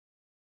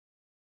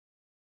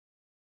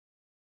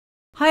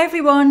Hi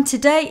everyone,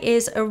 today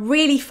is a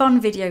really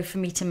fun video for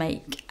me to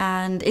make,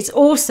 and it's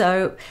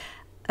also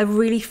a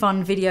really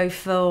fun video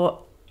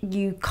for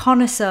you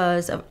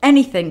connoisseurs of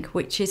anything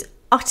which is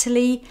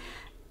utterly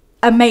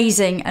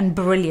amazing and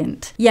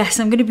brilliant. Yes,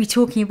 I'm going to be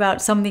talking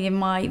about something in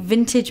my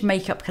vintage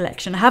makeup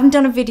collection. I haven't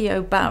done a video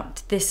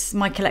about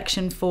my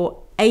collection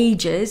for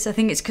ages. I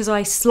think it's because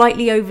I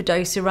slightly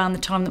overdosed around the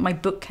time that my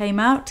book came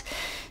out,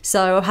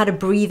 so I've had a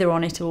breather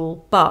on it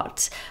all.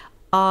 But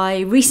I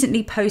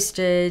recently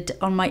posted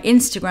on my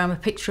Instagram a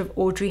picture of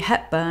Audrey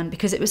Hepburn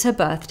because it was her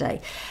birthday,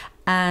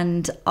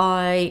 and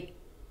I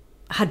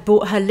had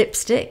bought her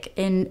lipstick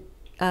in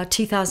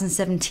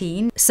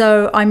 2017.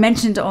 So I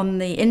mentioned on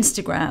the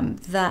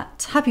Instagram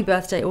that happy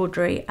birthday,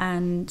 Audrey,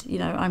 and you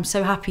know, I'm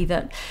so happy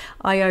that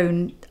I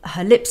own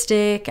her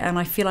lipstick and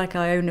I feel like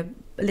I own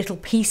a little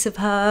piece of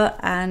her,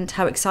 and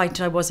how excited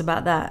I was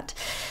about that.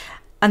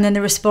 And then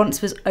the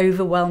response was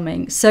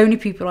overwhelming. So many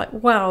people were like,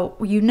 wow,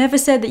 you never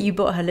said that you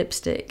bought her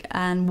lipstick,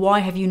 and why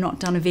have you not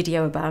done a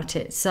video about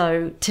it?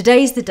 So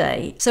today's the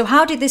day. So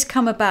how did this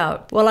come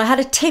about? Well, I had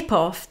a tip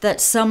off that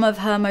some of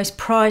her most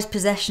prized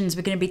possessions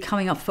were going to be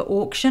coming up for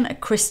auction at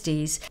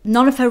Christie's.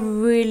 None of her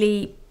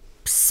really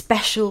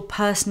special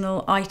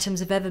personal items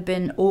have ever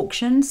been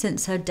auctioned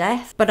since her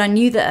death, but I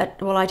knew that,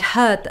 well, I'd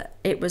heard that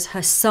it was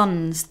her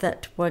sons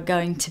that were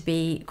going to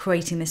be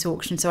creating this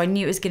auction, so I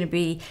knew it was going to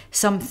be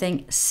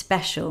something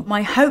special.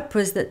 My hope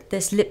was that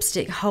this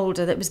lipstick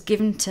holder that was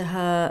given to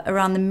her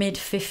around the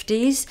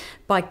mid-50s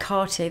by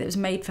Cartier, that was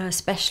made for her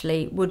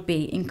specially, would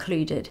be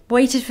included.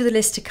 Waited for the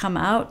list to come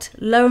out.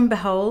 Lo and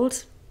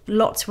behold,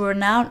 lots were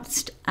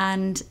announced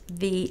and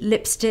the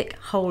lipstick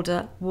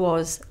holder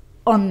was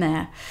on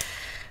there.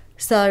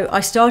 So I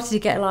started to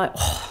get like,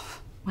 oh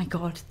my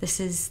God, this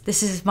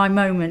is my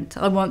moment.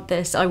 I want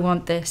this, I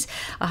want this.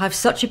 I have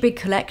such a big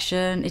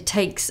collection. It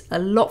takes a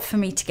lot for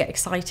me to get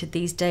excited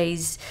these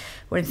days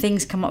when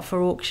things come up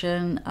for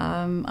auction.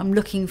 I'm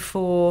looking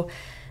for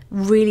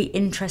really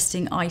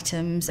interesting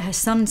items. Her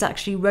sons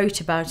actually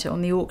wrote about it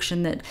on the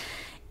auction, that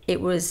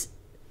it was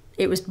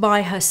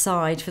by her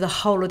side for the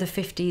whole of the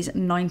 50s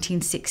and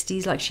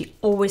 1960s. Like, she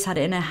always had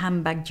it in her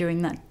handbag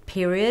during that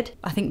period.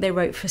 I think they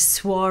wrote for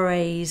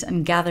soirees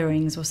and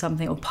gatherings or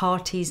something, or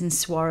parties and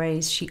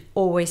soirees. She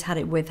always had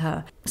it with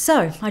her.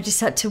 So I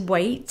just had to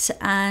wait,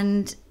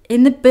 and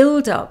in the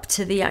build up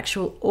to the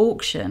actual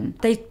auction,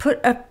 they put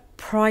a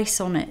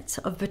price on it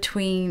of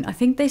between, I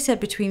think they said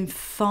between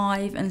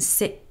 $5,000 and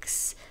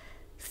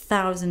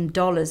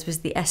 $6,000 was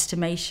the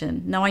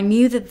estimation. Now I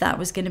knew that that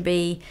was going to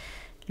be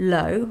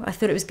low. I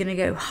thought it was going to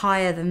go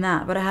higher than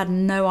that, but I had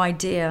no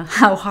idea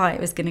how high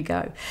it was going to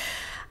go.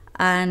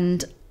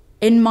 And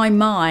in my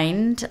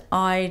mind,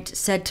 I'd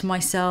said to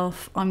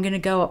myself, I'm going to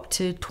go up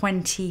to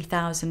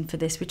 20,000 for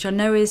this, which I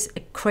know is a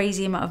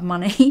crazy amount of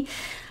money,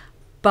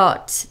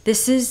 but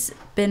this has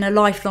been a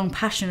lifelong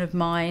passion of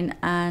mine,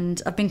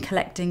 and I've been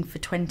collecting for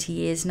 20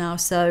 years now.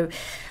 So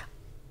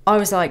I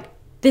was like,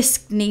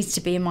 this needs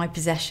to be in my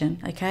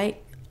possession, okay?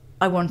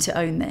 I want to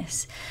own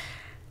this.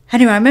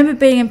 Anyway, I remember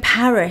being in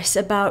Paris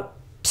about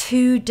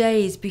 2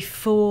 days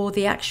before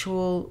the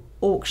actual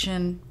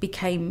auction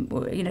became,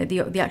 you know,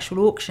 the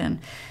actual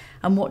auction,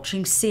 and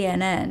watching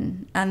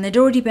CNN, and there'd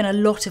already been a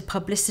lot of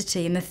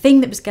publicity, and the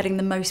thing that was getting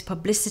the most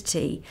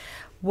publicity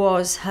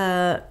was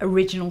her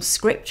original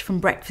script from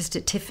Breakfast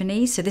at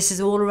Tiffany's. So this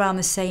is all around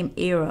the same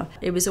era.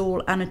 It was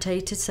all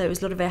annotated, so it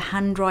was a lot of her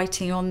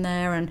handwriting on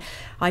there, and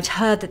I'd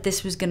heard that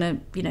this was going to,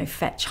 you know,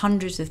 fetch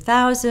hundreds of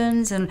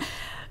thousands, and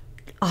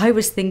I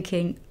was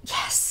thinking,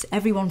 yes,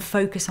 everyone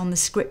focus on the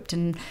script,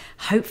 and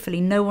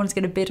hopefully no one's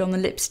going to bid on the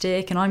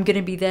lipstick, and I'm going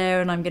to be there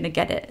and I'm going to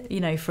get it,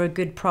 you know, for a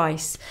good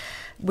price.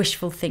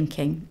 Wishful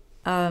thinking.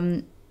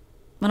 And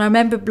I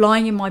remember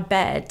lying in my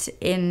bed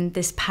in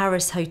this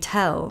Paris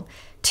hotel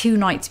 2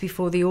 nights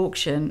before the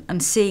auction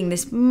and seeing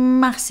this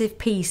massive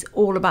piece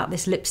all about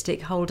this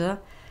lipstick holder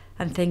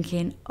and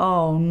thinking,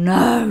 oh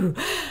no,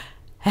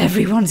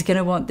 everyone's going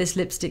to want this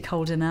lipstick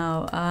holder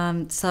now.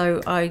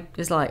 So I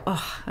was like,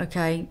 oh,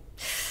 okay,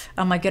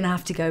 am I going to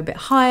have to go a bit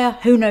higher?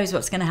 Who knows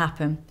what's going to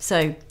happen?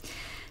 So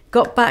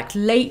got back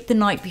late the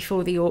night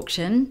before the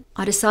auction.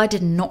 I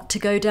decided not to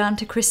go down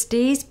to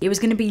Christie's. It was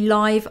going to be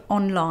live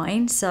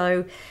online,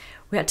 so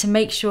we had to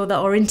make sure that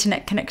our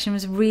internet connection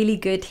was really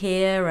good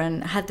here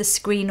and had the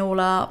screen all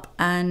up,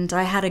 and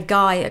I had a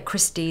guy at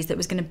Christie's that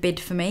was going to bid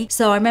for me.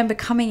 So I remember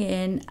coming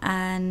in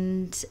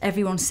and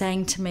everyone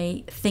saying to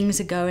me,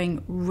 things are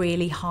going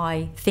really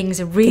high,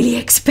 things are really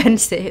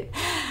expensive,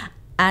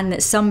 and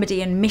that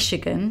somebody in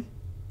Michigan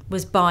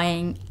was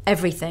buying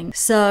everything.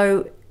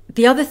 So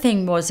the other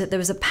thing was that there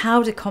was a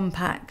powder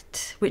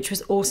compact which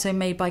was also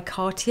made by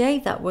Cartier.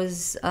 That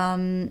was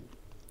the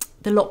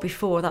lot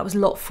before. That was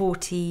lot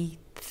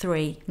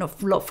 43,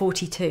 not lot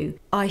 42.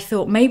 I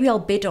thought maybe I'll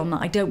bid on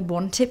that. I don't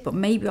want it, but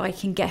maybe I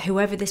can get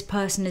whoever this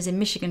person is in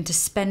Michigan to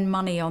spend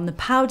money on the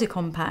powder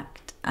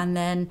compact, and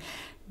then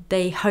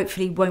they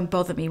hopefully won't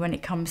bother me when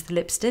it comes to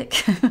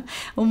lipstick.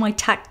 All my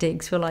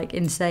tactics were like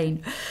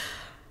insane.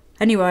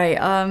 Anyway,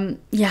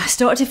 yeah, I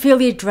started to feel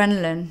the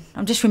adrenaline.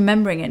 I'm just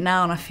remembering it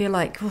now, and I feel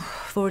like,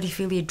 I've already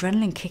feel the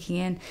adrenaline kicking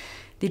in.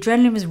 The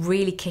adrenaline was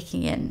really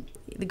kicking in.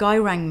 The guy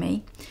rang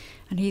me,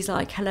 and he's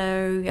like,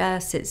 hello,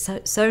 yes, it's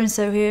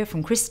so-and-so here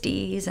from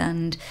Christie's,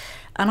 and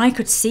I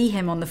could see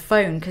him on the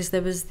phone because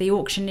there was the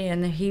auctioneer,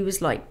 and he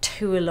was like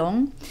 2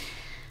 along.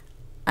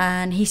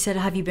 And he said,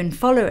 have you been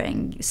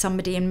following?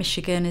 Somebody in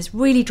Michigan is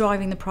really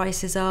driving the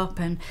prices up.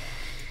 And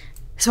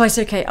so I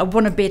said, okay, I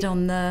want to bid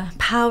on the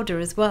powder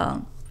as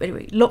well. But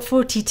anyway, lot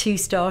 42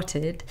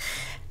 started.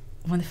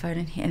 I'm on the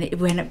phone, and it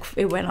went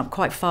up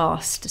quite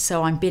fast.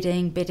 So I'm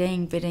bidding,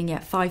 yeah,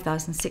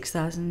 5,000,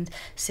 6,000,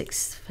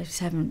 6, 5,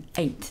 7,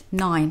 8,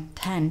 9,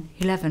 10,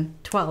 11,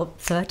 12,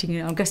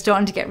 13. I'm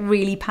starting to get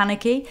really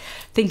panicky,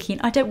 thinking,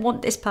 I don't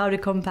want this powder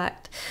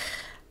compact.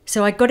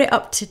 So I got it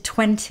up to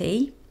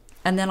 20,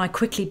 and then I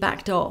quickly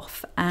backed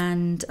off.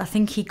 And I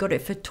think he got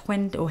it for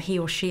 20, or he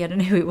or she, I don't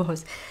know who it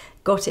was,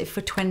 got it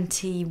for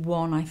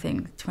 21, I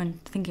think. I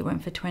think it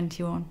went for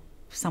 21.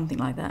 Something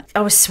like that. I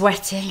was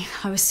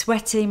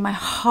sweating, my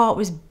heart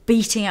was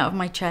beating out of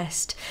my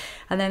chest.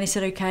 And then they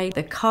said, okay,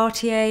 the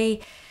Cartier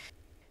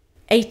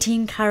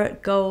 18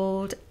 karat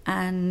gold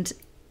and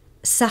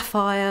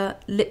sapphire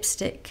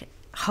lipstick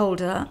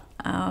holder,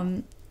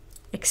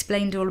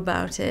 explained all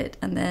about it,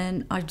 and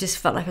then I just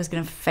felt like I was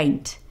going to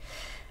faint.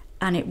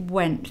 And it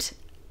went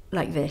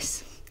like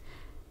this.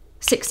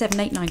 6, 7,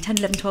 8, 9, 10,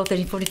 11, 12,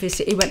 13, 14,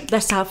 15, it went,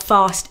 that's how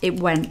fast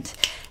it went.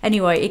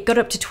 Anyway, it got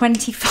up to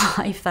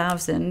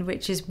 25,000,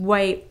 which is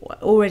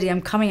already I'm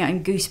coming out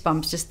in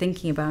goosebumps just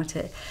thinking about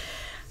it.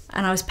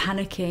 And I was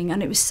panicking,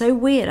 and it was so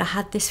weird. I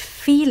had this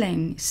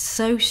feeling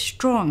so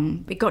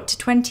strong. It got to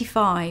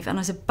 25 and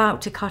I was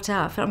about to cut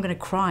out. I felt I'm going to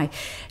cry.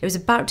 It was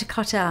about to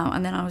cut out,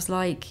 and then I was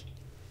like,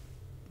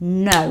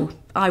 no,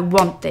 I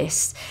want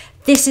this.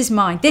 This is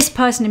mine. This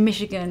person in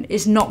Michigan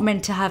is not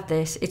meant to have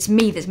this. It's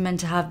me that's meant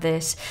to have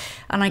this.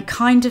 And I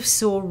kind of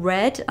saw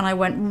red, and I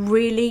went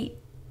really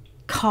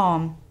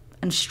calm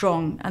and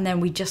strong, and then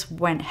we just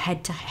went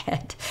head to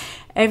head.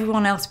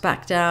 Everyone else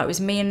backed out. It was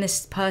me and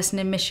this person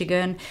in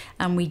Michigan,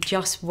 and we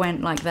just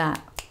went like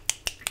that.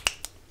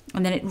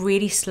 And then it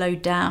really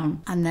slowed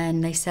down, and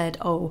then they said,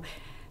 oh,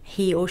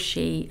 he or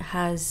she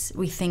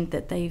we think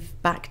that they've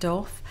backed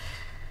off.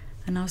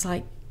 And I was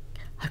like,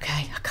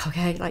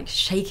 okay, like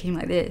shaking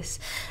like this.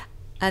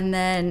 And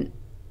then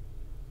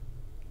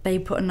they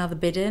put another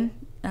bid in,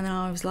 and then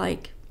I was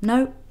like,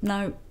 no,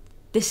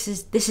 this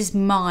is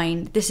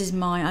mine. This is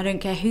mine. I don't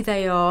care who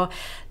they are.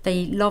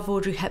 They love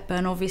Audrey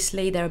Hepburn,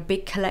 obviously. They're a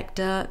big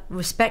collector.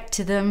 Respect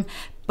to them.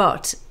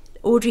 But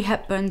Audrey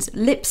Hepburn's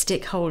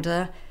lipstick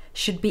holder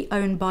should be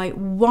owned by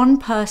one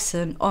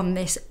person on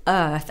this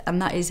earth,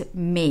 and that is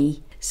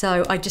me.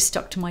 So I just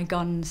stuck to my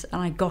guns,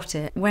 and I got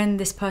it. When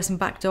this person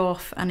backed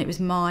off and it was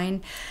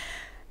mine,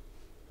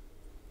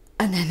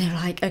 and then they were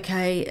like,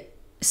 okay,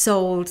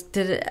 sold,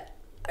 did it.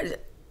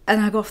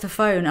 And I got off the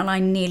phone and I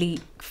nearly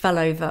fell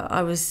over.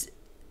 I was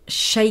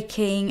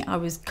shaking, I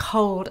was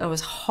cold, I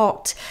was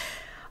hot.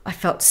 I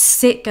felt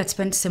sick, I'd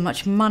spent so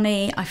much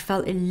money. I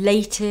felt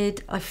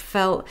elated, I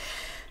felt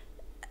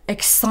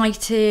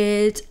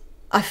excited.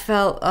 I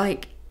felt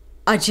like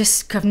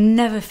I've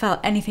never felt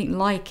anything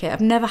like it.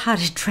 I've never had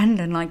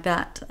adrenaline like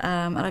that.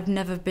 And I've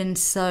never been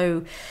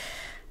so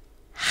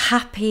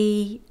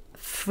happy,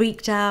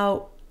 freaked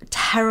out,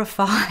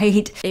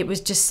 terrified. It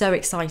was just so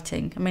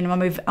exciting. I mean,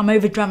 I'm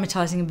over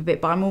dramatizing a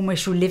bit, but I'm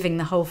almost reliving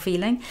the whole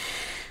feeling.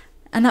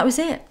 And that was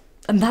it.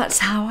 And that's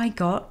how I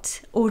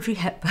got Audrey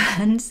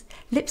Hepburn's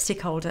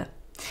lipstick holder.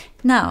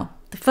 Now,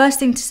 the first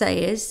thing to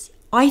say is,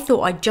 I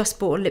thought I just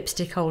bought a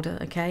lipstick holder,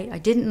 okay? I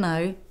didn't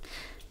know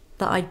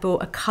that I'd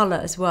bought a colour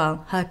as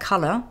well, her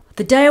colour.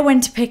 The day I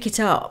went to pick it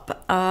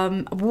up,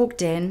 I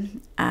walked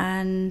in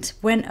and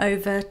went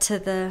over to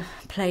the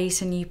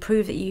place, and you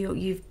prove that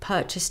you've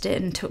purchased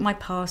it, and took my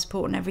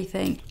passport and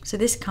everything. So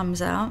this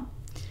comes out.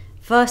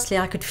 Firstly,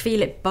 I could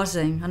feel it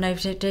buzzing. I don't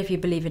know if you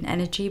believe in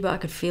energy, but I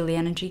could feel the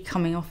energy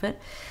coming off it.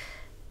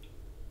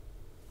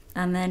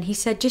 And then he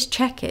said, just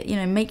check it,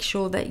 make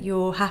sure that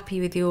you're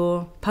happy with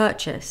your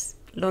purchase.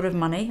 A lot of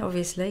money,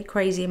 obviously,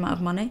 crazy amount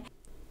of money.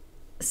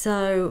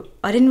 So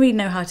I didn't really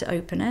know how to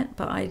open it,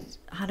 but I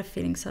had a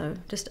feeling so.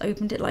 Just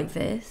opened it like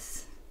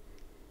this,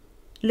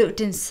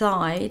 looked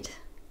inside,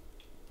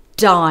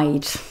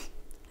 died,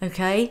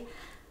 okay?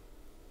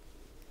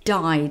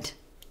 Died.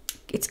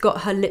 It's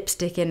got her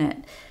lipstick in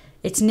it.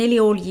 It's nearly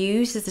all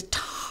used. There's a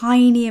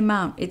tiny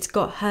amount. It's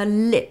got her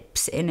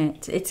lips in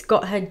it. It's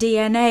got her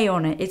DNA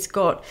on it. It's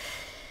got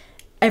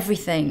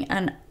everything.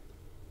 And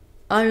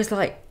I was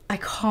like, I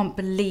can't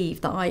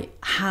believe that I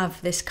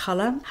have this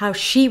colour. How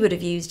she would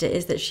have used it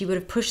is that she would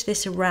have pushed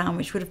this around,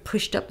 which would have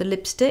pushed up the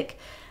lipstick,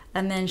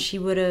 and then she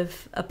would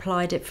have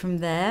applied it from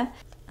there.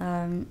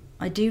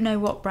 I do know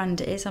what brand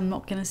it is. I'm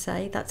not going to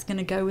say. That's going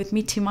to go with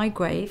me to my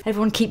grave.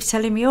 Everyone keeps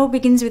telling me, oh, it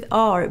begins with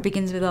R. It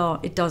begins with R.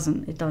 It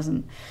doesn't. It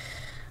doesn't.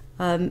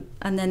 And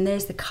then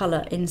there's the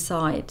colour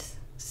inside.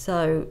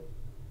 So,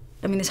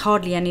 I mean, there's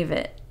hardly any of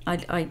it.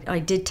 I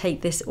did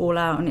take this all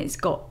out, and it's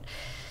got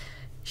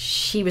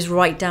she was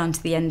right down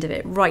to the end of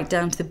it, right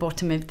down to the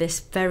bottom of this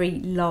very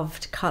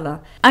loved colour.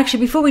 Actually,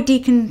 before we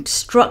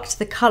deconstruct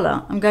the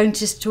colour, I'm going to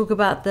just talk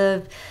about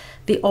the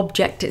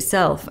object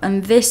itself.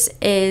 And this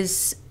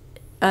is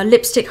a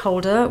lipstick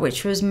holder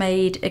which was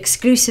made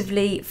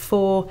exclusively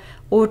for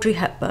Audrey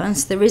Hepburn.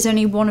 So there is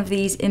only one of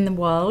these in the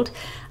world,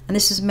 and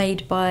this was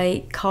made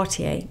by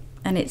Cartier,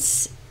 and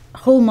it's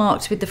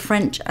hallmarked with the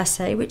French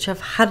assay, which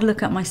I've had a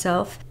look at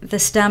myself. The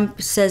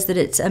stamp says that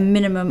it's a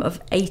minimum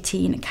of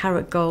 18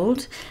 karat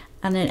gold,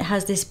 and it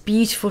has this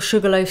beautiful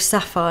sugarloaf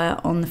sapphire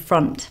on the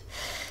front.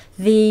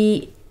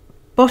 The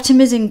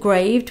bottom is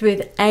engraved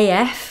with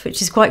AF,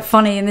 which is quite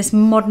funny in this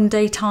modern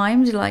day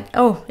times. You're like,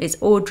 oh, it's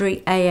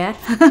Audrey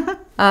AF.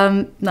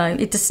 No,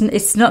 it doesn't.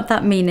 It's not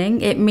that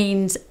meaning. It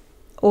means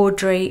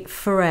Audrey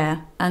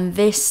Ferrer, and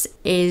this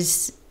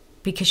is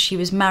because she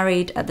was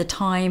married at the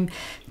time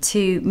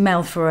to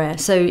Mel Ferrer.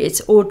 So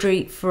it's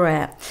Audrey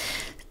Ferrer.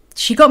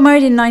 She got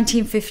married in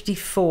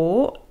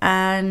 1954,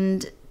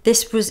 and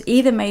this was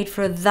either made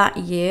for that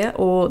year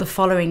or the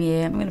following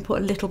year. I'm going to put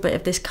a little bit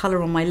of this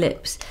colour on my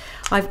lips.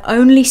 I've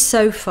only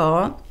so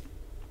far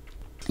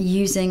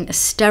using a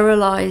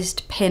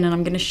sterilised pin, and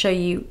I'm going to show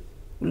you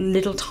a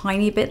little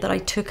tiny bit that I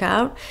took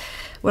out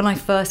when I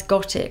first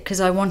got it, because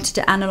I wanted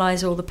to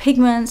analyse all the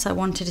pigments, I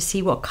wanted to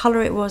see what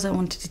colour it was, I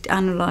wanted to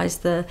analyse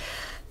the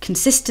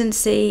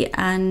consistency,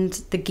 and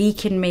the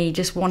geek in me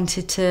just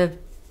wanted to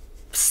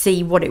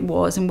see what it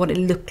was and what it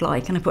looked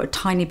like, and I put a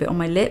tiny bit on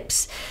my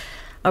lips.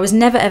 I was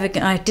never ever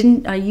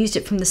going, I used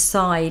it from the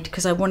side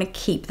because I want to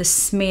keep the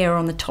smear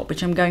on the top,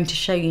 which I'm going to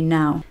show you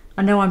now.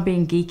 I know I'm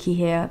being geeky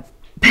here,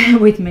 bear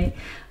with me.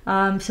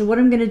 So what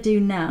I'm going to do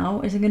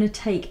now is I'm going to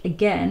take,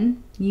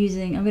 again,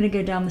 I'm going to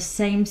go down the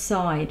same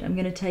side. I'm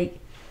going to take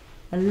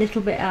a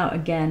little bit out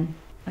again.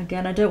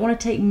 Again, I don't want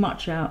to take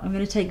much out. I'm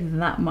going to take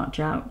that much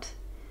out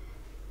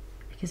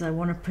because I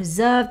want to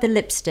preserve the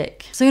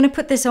lipstick. So I'm going to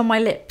put this on my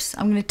lips.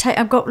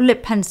 I've got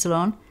lip pencil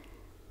on.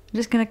 I'm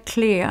just going to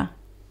clear.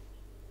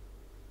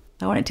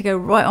 I want it to go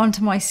right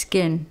onto my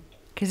skin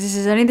because this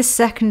is only the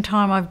second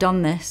time I've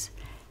done this,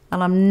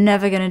 and I'm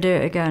never going to do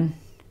it again.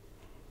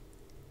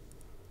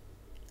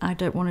 I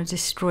don't want to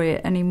destroy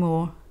it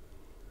anymore.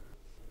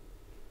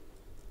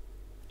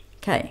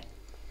 Okay,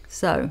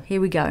 so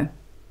here we go.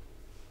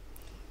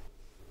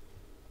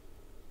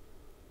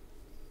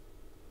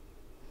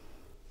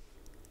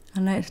 I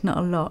know it's not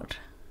a lot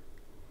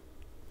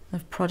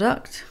of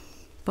product,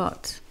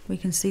 but we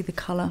can see the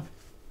colour.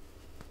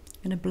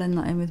 I'm going to blend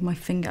that in with my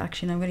finger.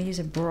 Actually, no, I'm going to use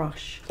a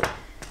brush,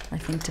 I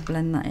think, to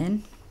blend that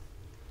in.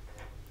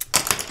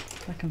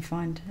 If I can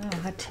find, oh, I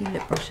had 2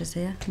 lip brushes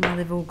here, now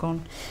they've all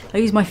gone. I'll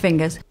use my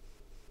fingers.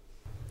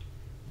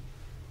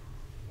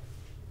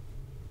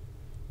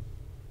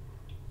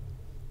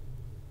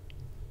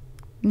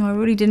 No, I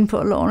really didn't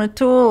put a lot on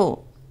at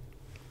all.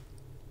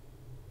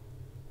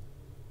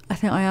 I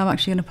think I am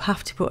actually going to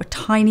have to put a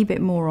tiny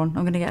bit more on.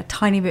 I'm going to get a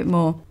tiny bit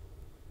more.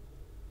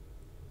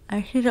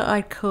 I think that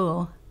I'd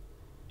call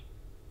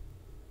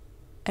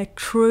a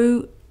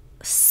true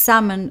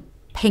salmon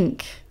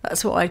pink.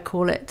 That's what I'd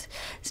call it.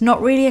 It's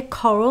not really a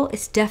coral.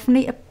 It's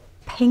definitely a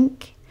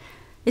pink.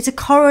 It's a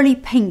corally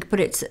pink, but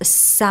it's a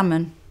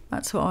salmon.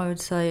 That's what I would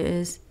say it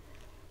is.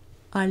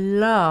 I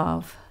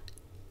love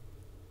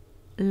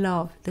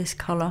this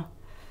colour.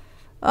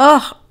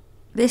 Oh,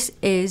 this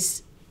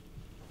is...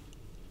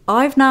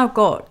 I've now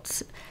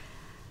got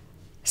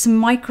some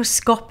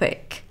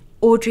microscopic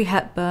Audrey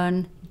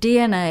Hepburn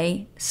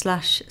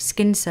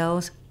DNA/skin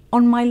cells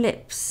on my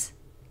lips.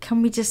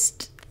 Can we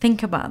just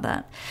think about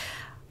that?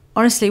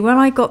 Honestly, when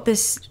I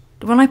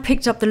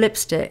picked up the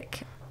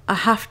lipstick, I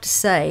have to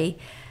say,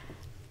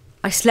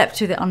 I slept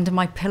with it under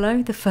my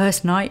pillow the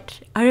first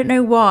night. I don't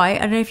know why. I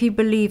don't know if you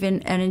believe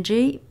in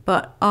energy,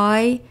 but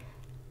I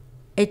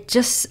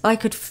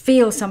could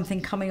feel something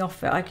coming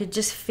off it. I could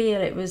just feel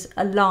it was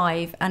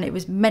alive and it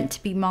was meant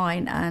to be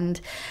mine,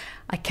 and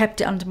I kept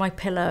it under my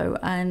pillow,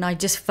 and I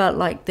just felt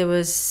like there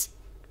was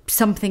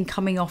something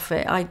coming off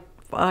it. I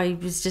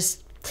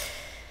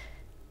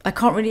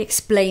can't really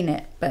explain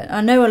it, but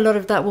I know a lot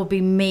of that will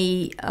be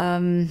me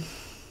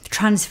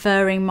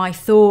transferring my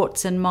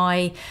thoughts and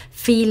my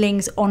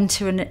feelings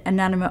onto an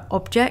inanimate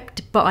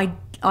object, but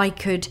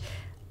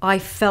I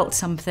felt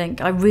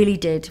something. I really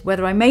did.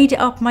 Whether I made it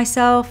up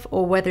myself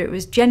or whether it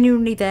was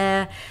genuinely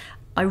there,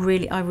 I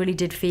really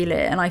did feel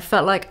it, and I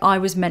felt like I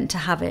was meant to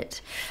have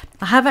it.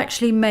 I have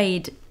actually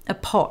made a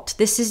pot.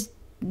 This is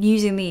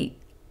using the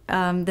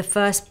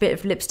first bit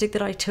of lipstick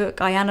that I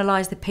took. I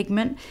analysed the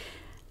pigment,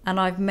 and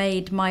I've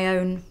made my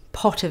own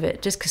pot of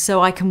it just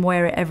so I can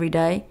wear it every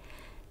day.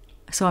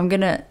 So I'm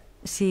gonna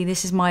see,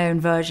 this is my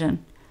own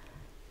version.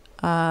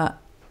 I'm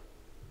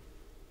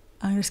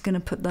just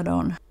gonna put that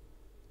on.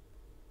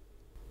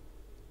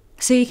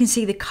 So you can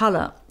see the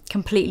colour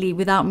completely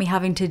without me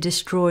having to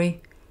destroy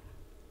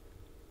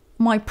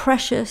my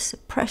precious,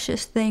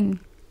 precious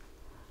thing.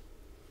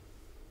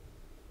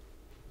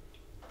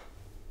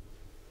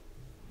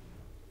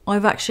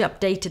 I've actually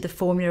updated the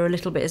formula a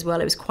little bit as well.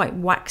 It was quite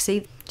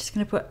waxy. Just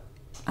going to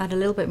add a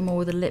little bit more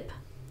with the lip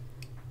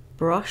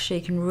brush so you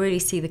can really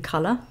see the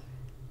colour.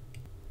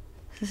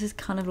 This is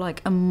kind of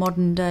like a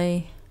modern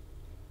day,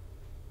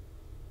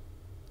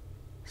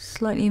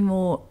 slightly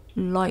more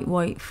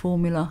lightweight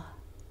formula.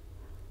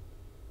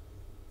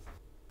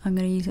 I'm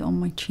going to use it on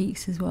my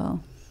cheeks as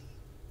well,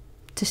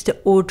 just to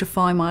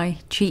Audrify my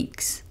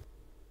cheeks.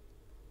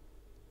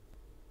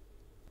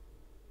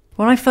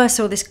 When I first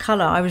saw this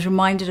colour, I was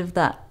reminded of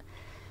that.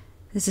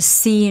 There's a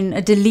scene,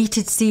 a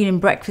deleted scene in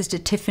Breakfast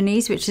at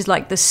Tiffany's, which is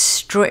like the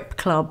strip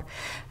club.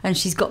 And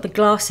she's got the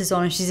glasses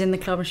on and she's in the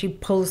club and she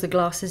pulls the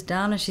glasses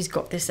down and she's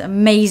got this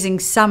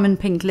amazing salmon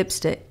pink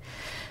lipstick.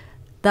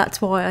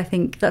 That's why I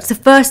think, that's the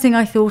first thing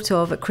I thought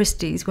of at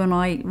Christie's when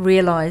I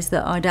realised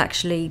that I'd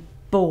actually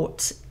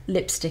bought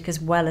lipstick as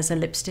well as a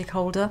lipstick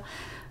holder.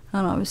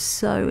 And I was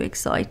so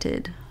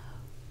excited.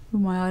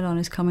 My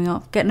eyeliner's coming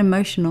up, getting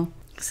emotional.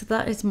 So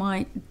that is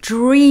my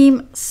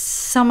dream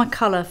summer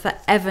colour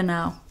forever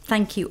now.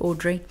 Thank you,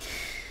 Audrey.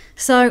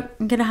 So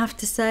I'm going to have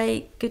to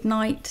say good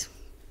night.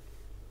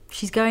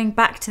 She's going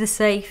back to the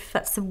safe.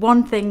 That's the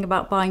one thing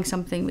about buying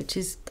something which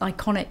is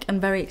iconic and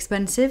very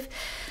expensive.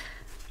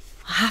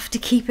 I have to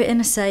keep it in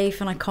a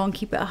safe and I can't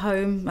keep it at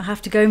home. I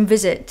have to go and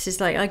visit. It's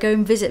like I go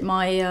and visit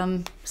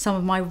my some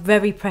of my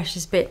very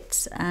precious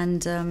bits,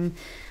 and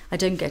I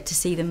don't get to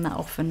see them that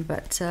often,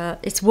 but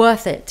it's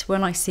worth it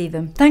when I see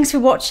them. Thanks for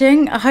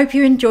watching. I hope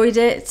you enjoyed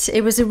it.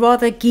 It was a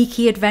rather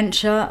geeky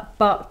adventure,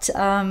 but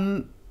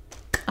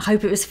I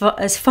hope it was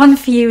as fun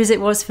for you as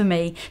it was for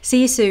me.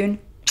 See you soon.